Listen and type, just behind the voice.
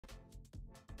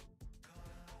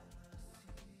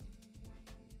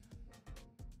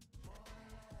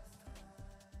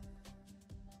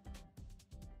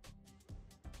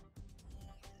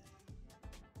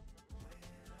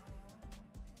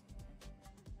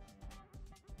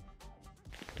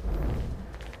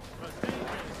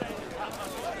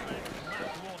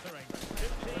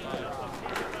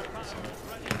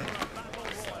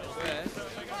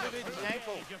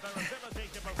advantage of their ability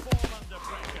to perform under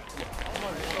pressure.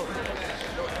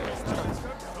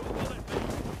 Who will it be?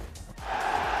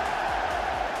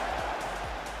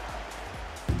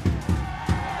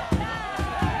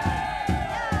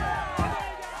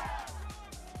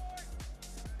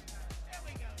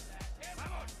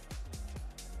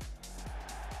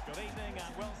 Good evening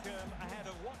and welcome ahead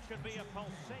of what should be a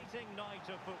pulsating night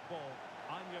of football.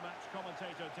 I'm your match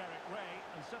commentator Derek Ray,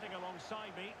 and sitting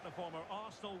alongside me, the former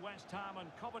Arsenal, West Ham and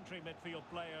Coventry midfield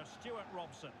player Stuart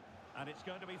Robson. And it's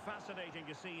going to be fascinating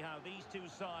to see how these two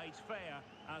sides fare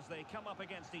as they come up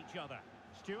against each other.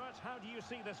 Stuart, how do you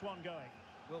see this one going?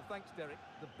 Well, thanks, Derek.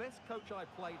 The best coach I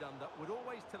played under would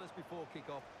always tell us before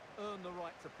kick-off, earn the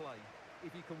right to play.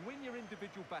 If you can win your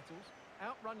individual battles,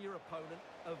 outrun your opponent,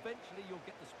 eventually you'll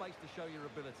get the space to show your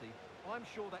ability. I'm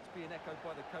sure that's being echoed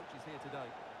by the coaches here today.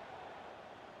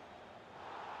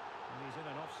 And he's in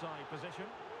an offside position.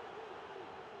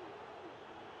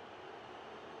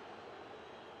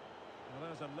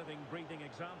 Well, there's a living, breathing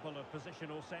example of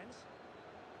positional sense.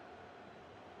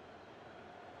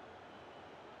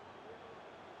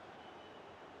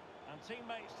 And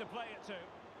teammates to play it to.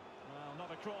 Well,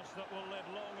 not a cross that will live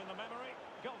long in the memory.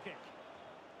 Goal kick.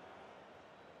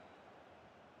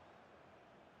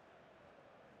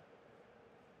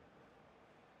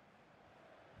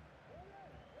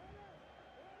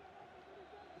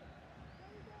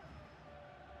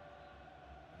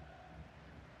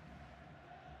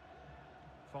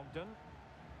 Fogden.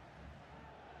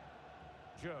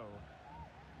 Joe.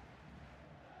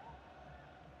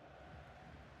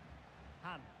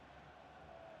 Han.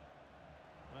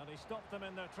 Well, he stopped them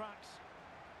in their tracks.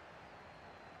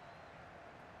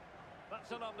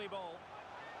 That's a lovely ball.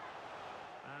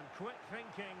 And quick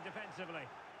thinking defensively.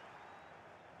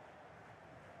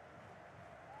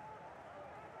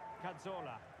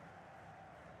 Cazorla.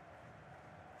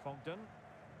 Fogden.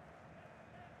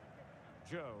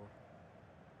 Joe.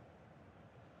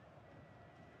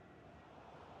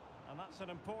 And that's an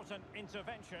important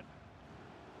intervention.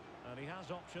 And he has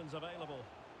options available.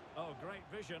 Oh, great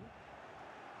vision.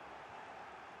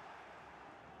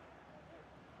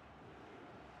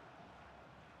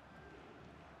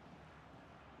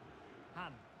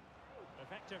 Han.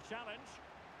 Effective challenge.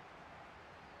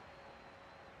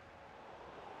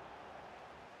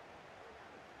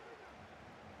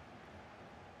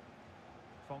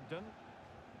 Fogden.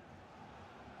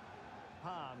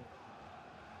 Han.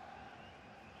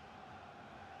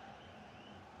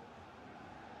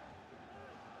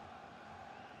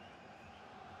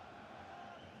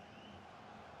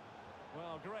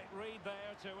 Well, great read there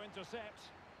to intercept.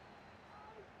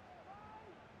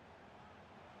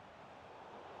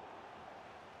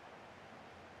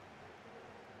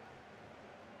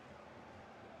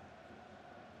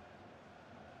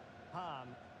 Han.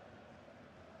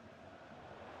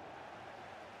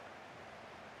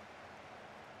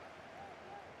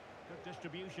 Good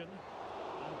distribution.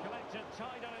 And collected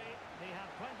tidily. He had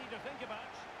plenty to think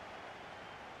about.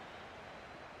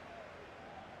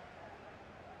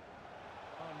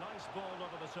 Oh, nice ball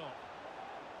over the top.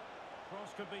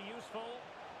 Cross could be useful.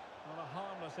 Not a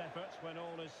harmless effort when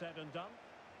all is said and done.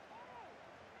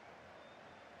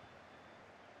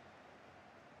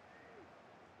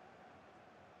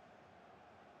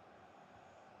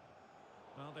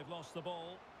 Well, they've lost the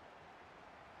ball.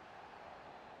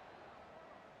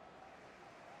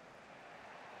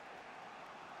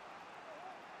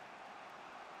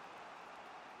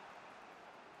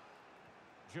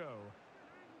 Joe.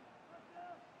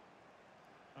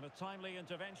 And a timely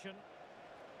intervention.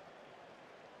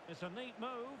 It's a neat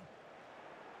move.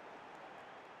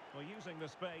 Well, using the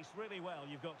space really well,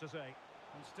 you've got to say.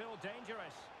 And still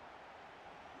dangerous.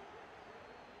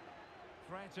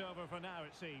 Threat over for now,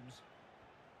 it seems.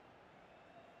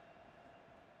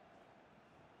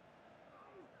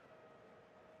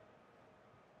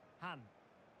 Han.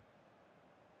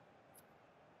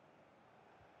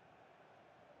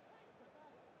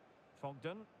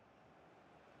 Fogden.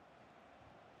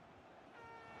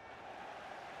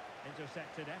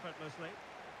 Intercepted effortlessly.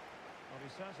 Well,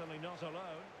 he's certainly not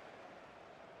alone.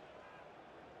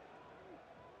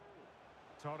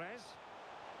 Torres.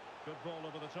 Good ball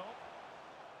over the top.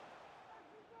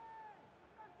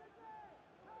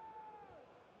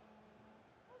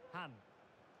 Han.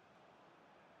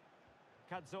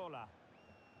 Cazorla.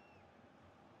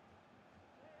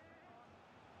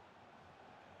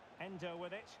 Endo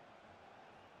with it.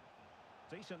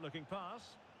 Decent looking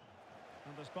pass.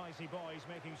 And the spicy boys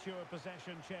making sure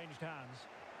possession changed hands.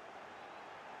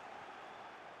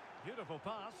 Beautiful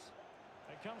pass.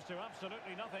 It comes to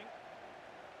absolutely nothing.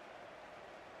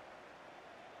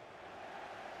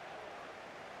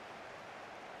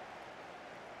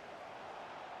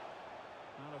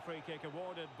 And a free kick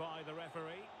awarded by the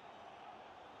referee.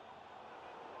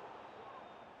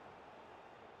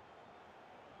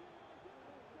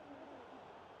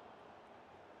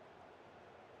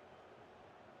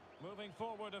 Moving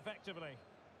forward effectively.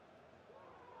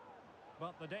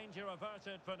 But the danger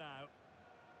averted for now.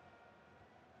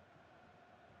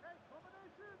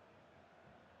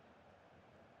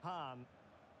 Han.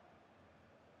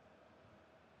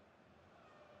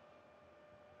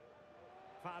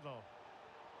 Fadl.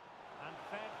 And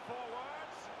fed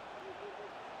forwards.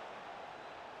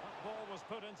 That ball was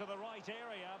put into the right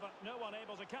area, but no one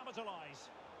able to capitalise.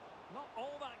 Not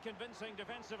all that convincing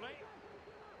defensively.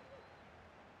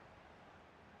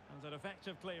 And an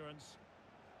effective clearance.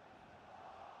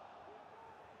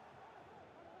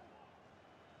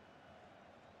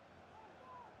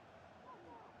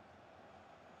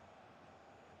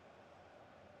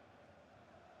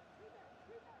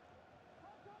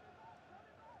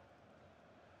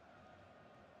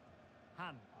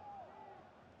 Han.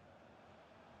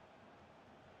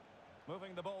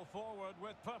 Moving the ball forward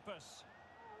with purpose.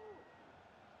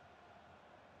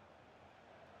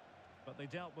 But they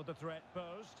dealt with the threat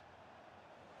posed.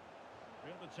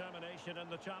 Real determination in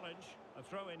the challenge. A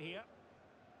throw in here.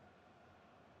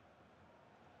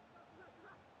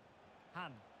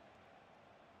 Han.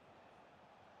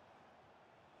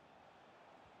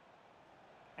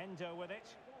 Endo with it.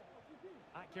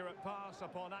 Accurate pass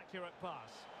upon accurate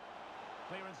pass.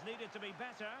 Clearance needed to be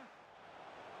better.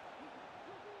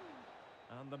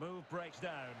 And the move breaks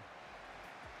down.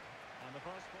 And the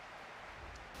first...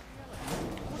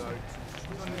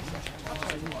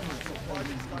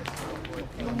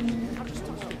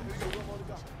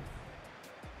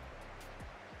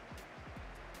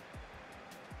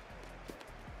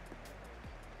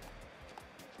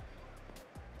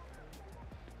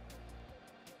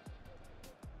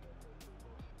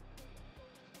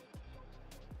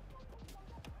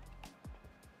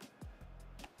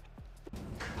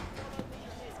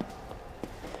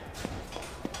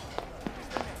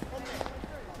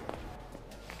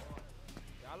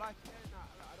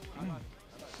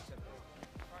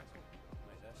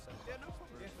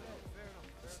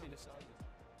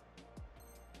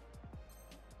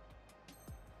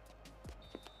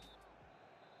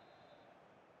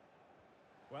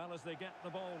 Well, as they get the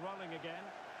ball rolling again,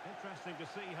 interesting to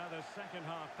see how the second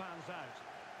half pans out.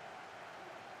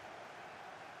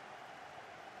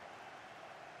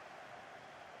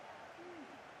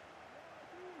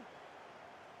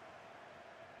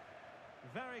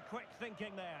 Very quick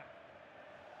thinking there.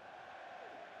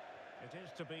 It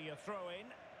is to be a throw-in.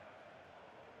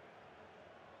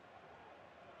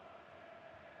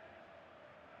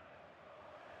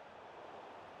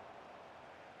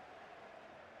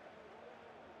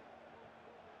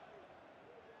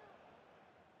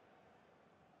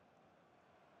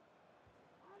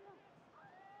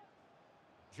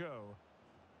 Joe.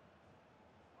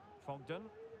 Fogden.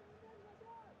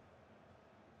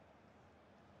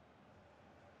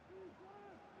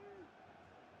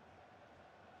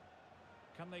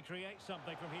 Can they create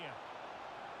something from here?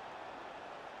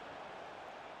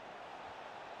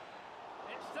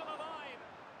 It's still alive.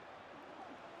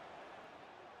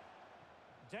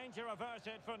 Danger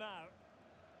averted for now.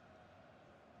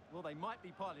 Well, they might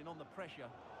be piling on the pressure,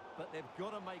 but they've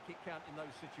got to make it count in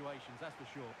those situations, that's for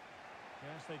sure.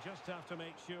 Yes, they just have to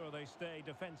make sure they stay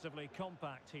defensively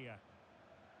compact here.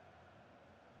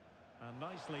 And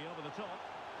nicely over the top.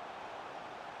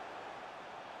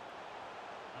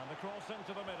 And the cross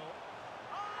into the middle.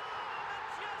 Oh,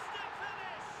 majestic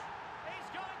finish! He's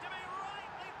going to be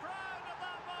rightly proud of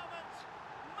that moment.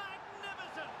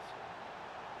 Magnificent!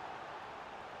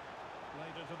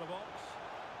 Played into the box.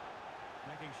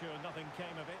 Making sure nothing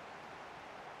came of it.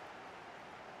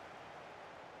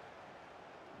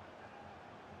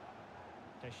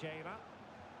 Teixeira.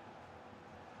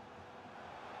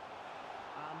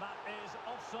 And that is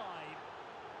offside.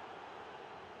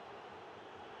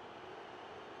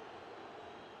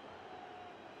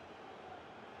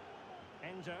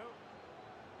 Endo.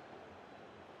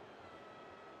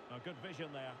 A good vision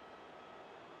there.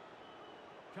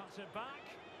 Cuts it back.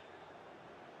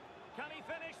 Can he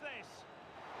finish this?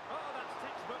 Oh, that's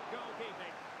textbook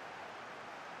goalkeeping.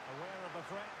 Aware of the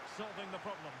threat, solving the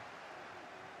problem.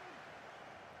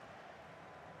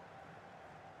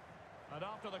 And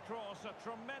after the cross, a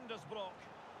tremendous block.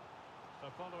 So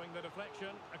following the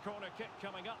deflection, a corner kick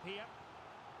coming up here.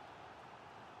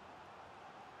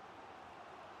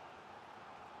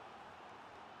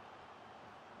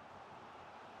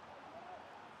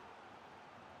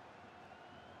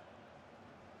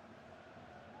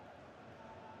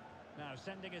 Now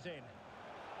sending it in.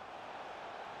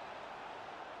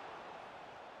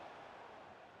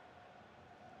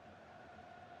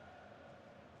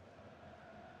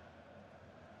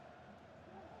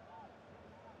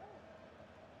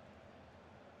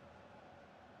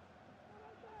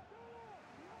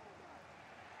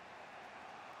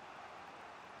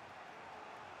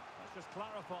 us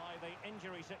clarify the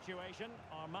injury situation.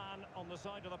 Our man on the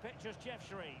side of the pitch is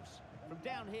Jafes. From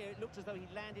down here, it looked as though he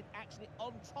landed actually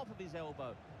on top of his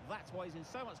elbow. That's why he's in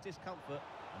so much discomfort,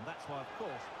 and that's why, of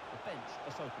course, the bench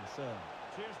are so concerned.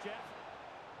 Cheers, Jeff.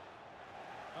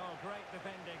 Oh, great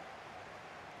defending.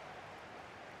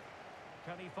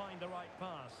 Can he find the right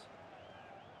pass?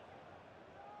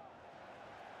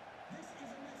 This is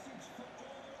a message for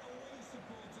all away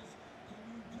supporters. Can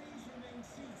you please remain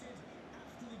seated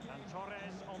after the game? And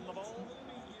Torres on the ball.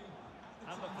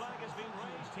 And the flag has been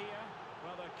raised here.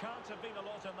 Well, there can't have been a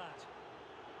lot in that.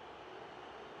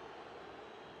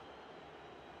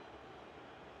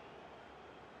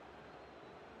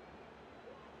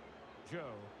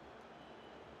 Joe.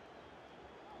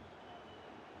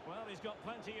 Well, he's got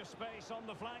plenty of space on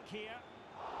the flank here.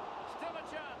 Still a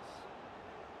chance.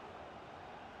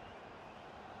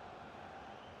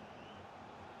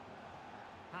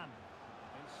 Han.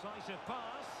 Incisive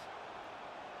pass.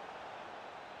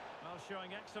 Well,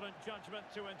 showing excellent judgment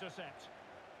to intercept.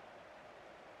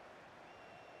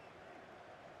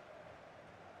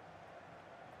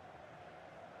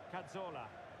 Cazzola.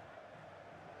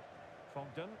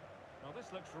 Fogden. Well,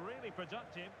 this looks really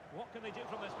productive. What can they do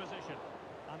from this position?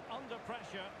 And under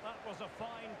pressure, that was a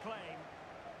fine claim.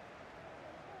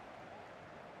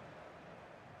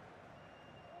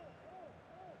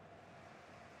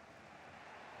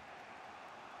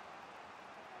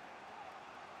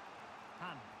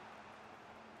 Han.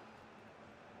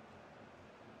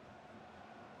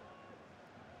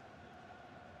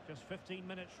 Just 15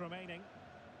 minutes remaining.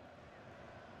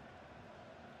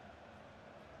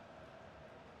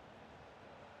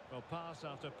 Well, pass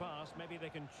after pass, maybe they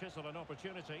can chisel an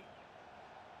opportunity.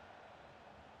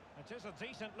 It is a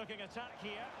decent-looking attack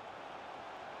here.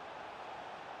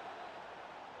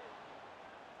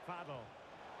 Fadl.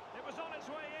 It was on its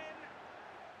way in.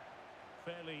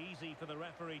 Fairly easy for the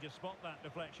referee to spot that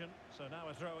deflection, so now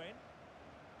a throw-in.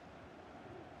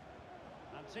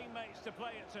 And teammates to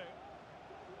play it to.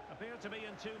 Appear to be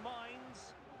in two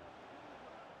minds.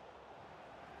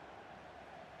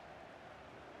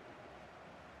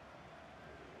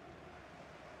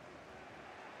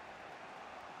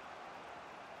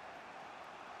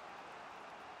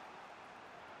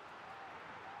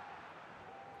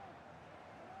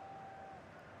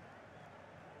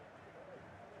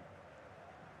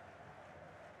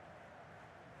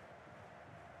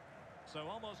 So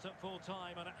almost at full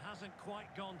time, and it hasn't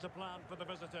quite gone to plan for the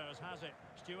visitors, has it?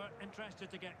 Stuart,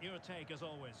 interested to get your take as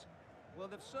always. Well,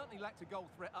 they've certainly lacked a goal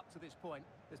threat up to this point.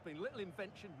 There's been little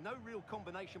invention, no real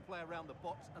combination play around the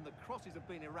box, and the crosses have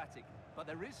been erratic. But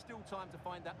there is still time to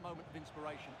find that moment of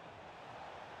inspiration.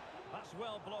 That's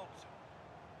well blocked.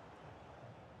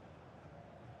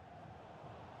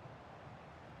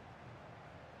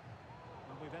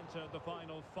 And we've entered the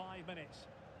final 5 minutes.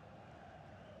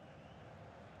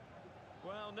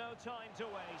 Well, no time to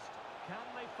waste. Can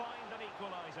they find an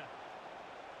equaliser?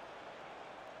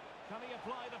 Can he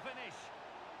apply the finish?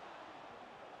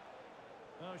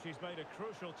 Oh, she's made a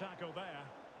crucial tackle there.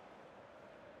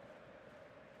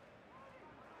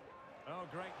 Oh,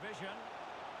 great vision.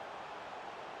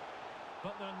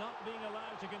 But they're not being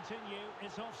allowed to continue.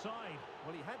 It's offside.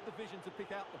 Well, he had the vision to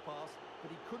pick out the pass,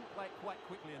 but he couldn't play it quite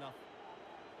quickly enough.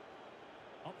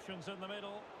 Options in the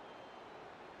middle.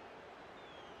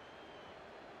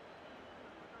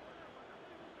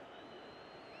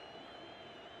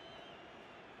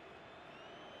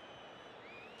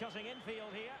 Cutting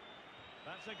infield here.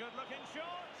 That's a good-looking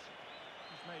shot.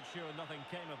 Just made sure nothing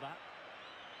came of that.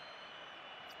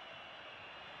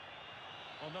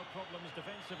 Well, no problems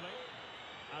defensively.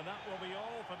 And that will be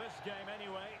all for this game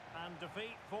anyway. And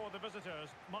defeat for the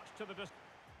visitors, much to the